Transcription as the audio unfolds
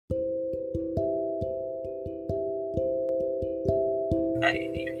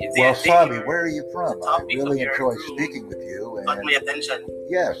Well, Sabi, where are you from? I topic really of your enjoy group speaking with you. got And my attention.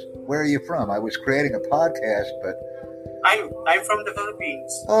 yes, where are you from? I was creating a podcast, but I'm from the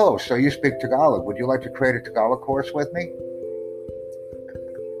Philippines. oh, so you speak Tagalog. Would you like to create a Tagalog course with me?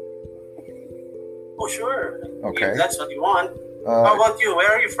 Oh, sure. Okay. If that's what you want. How about you?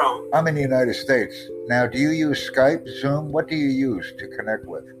 Where are you from? I'm in the United States. Now, do you use Skype, Zoom? What do you use to connect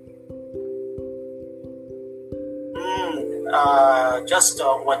with? Just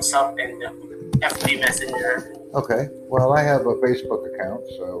WhatsApp and FB Messenger. Okay. Well, I have a Facebook account,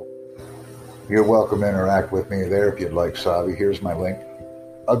 so you're welcome to interact with me there if you'd like, Sabi. Here's my link.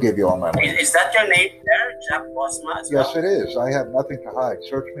 I'll give you all my links. Is that your name there, Jack Bosma? Yes, it is. I have nothing to hide.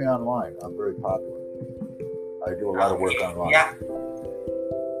 Search me online. I'm very popular. I do a lot of work online. Yeah.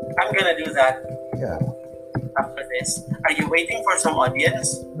 I'm gonna do that. Yeah. After this. Are you waiting for some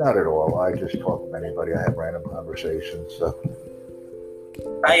audience? Not at all. I just talk with anybody. I have random conversations. So.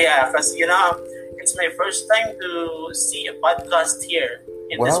 Yeah, because it's my first time to see a podcast here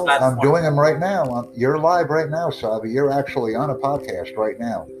in this platform. I'm doing them right now. You're live right now, Sabi. You're actually on a podcast right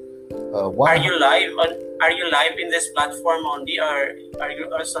now. Are you live in this platform only, or are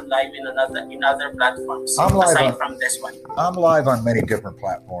you also live in other platforms aside from this one? I'm live on many different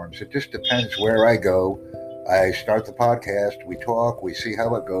platforms. It just depends where I go. I start the podcast, we talk, we see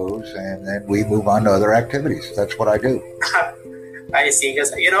how it goes, and then we move on to other activities. That's what I do. I see.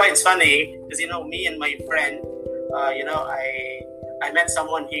 Because it's funny because me and my friend, I met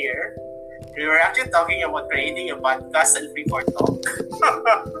someone here. We were actually talking about creating a podcast and free for talk.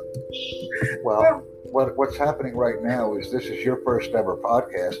 Well, what's happening right now is this is your first ever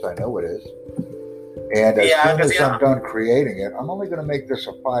podcast. I know it is. And as soon as I'm done creating it, I'm only going to make this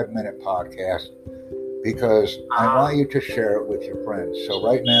a 5-minute podcast because I want you to share it with your friends. So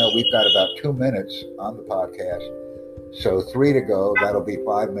right now we've got about 2 minutes on the podcast. So 3 to go. That'll be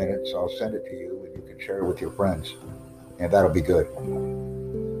 5 minutes. I'll send it to you and you can share it with your friends. And that'll be good.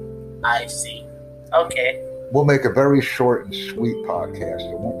 I see. Okay. We'll make a very short and sweet podcast.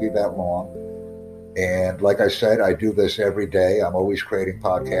 It won't be that long. And like I said, I do this every day. I'm always creating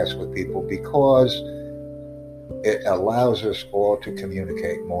podcasts with people because it allows us all to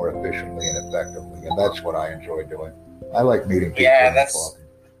communicate more efficiently and effectively. And that's what I enjoy doing. I like meeting people and talking.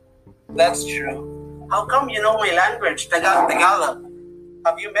 That's true. How come you know my language, Tagalog?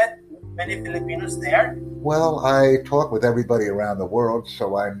 Have you met many Filipinos there? Well, I talk with everybody around the world,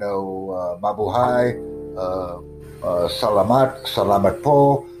 so I know Mabuhay, Salamat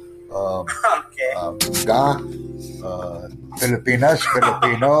po, Filipinas,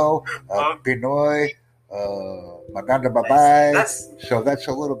 Filipino, Pinoy, Maganda Babay. So that's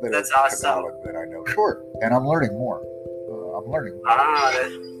a little bit of Tagalog that I know. Sure, and I'm learning more.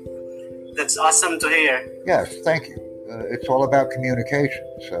 That's awesome to hear. Yes, thank you. It's all about communication,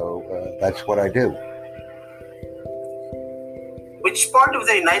 so that's what I do. Which part of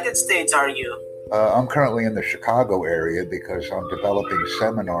the United States are you? I'm currently in the Chicago area because I'm developing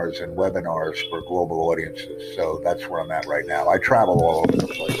seminars and webinars for global audiences. So that's where I'm at right now. I travel all over the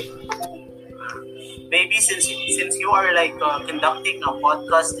place. Maybe since you are conducting a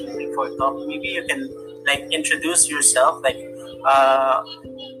podcast in Free for Talk, maybe you can introduce yourself.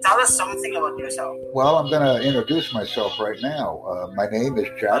 Tell us something about yourself. Well, I'm going to introduce myself right now. My name is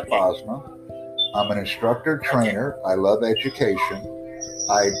Jack Bosma. I'm an instructor trainer. I love education.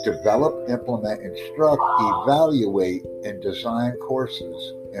 I develop, implement, instruct, evaluate, and design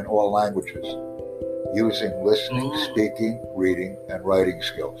courses in all languages using listening, speaking, reading, and writing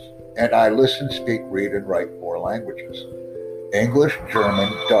skills. And I listen, speak, read, and write 4 languages: English,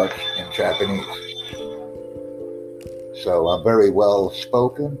 German, Dutch, and Japanese. So I'm very well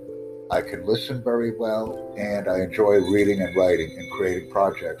spoken. I can listen very well, and I enjoy reading and writing and creating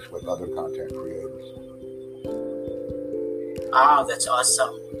projects with other content creators. Oh, that's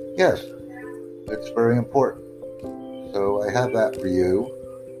awesome. Yes, it's very important. So I have that for you,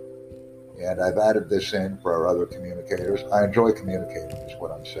 and I've added this in for our other communicators. I enjoy communicating is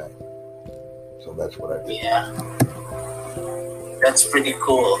what I'm saying. So that's what I do. Yeah. That's pretty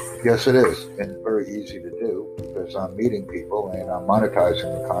cool. Yes, it is, and very easy to do because I'm meeting people and I'm monetizing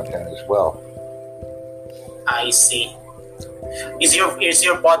the content as well. I see. Is your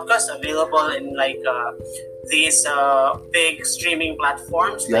podcast available in these big streaming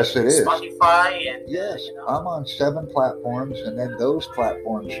platforms? Yes, it is. Spotify and yes, I'm on 7 platforms, and then those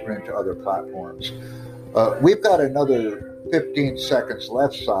platforms stream to other platforms. We've got another 15 seconds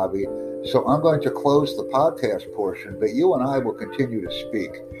left, Sabi. So I'm going to close the podcast portion, but you and I will continue to speak.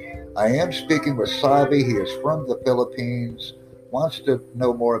 I am speaking with Sabi. He is from the Philippines, wants to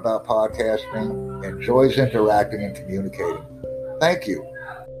know more about podcasting, enjoys interacting and communicating. Thank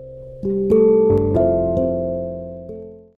you.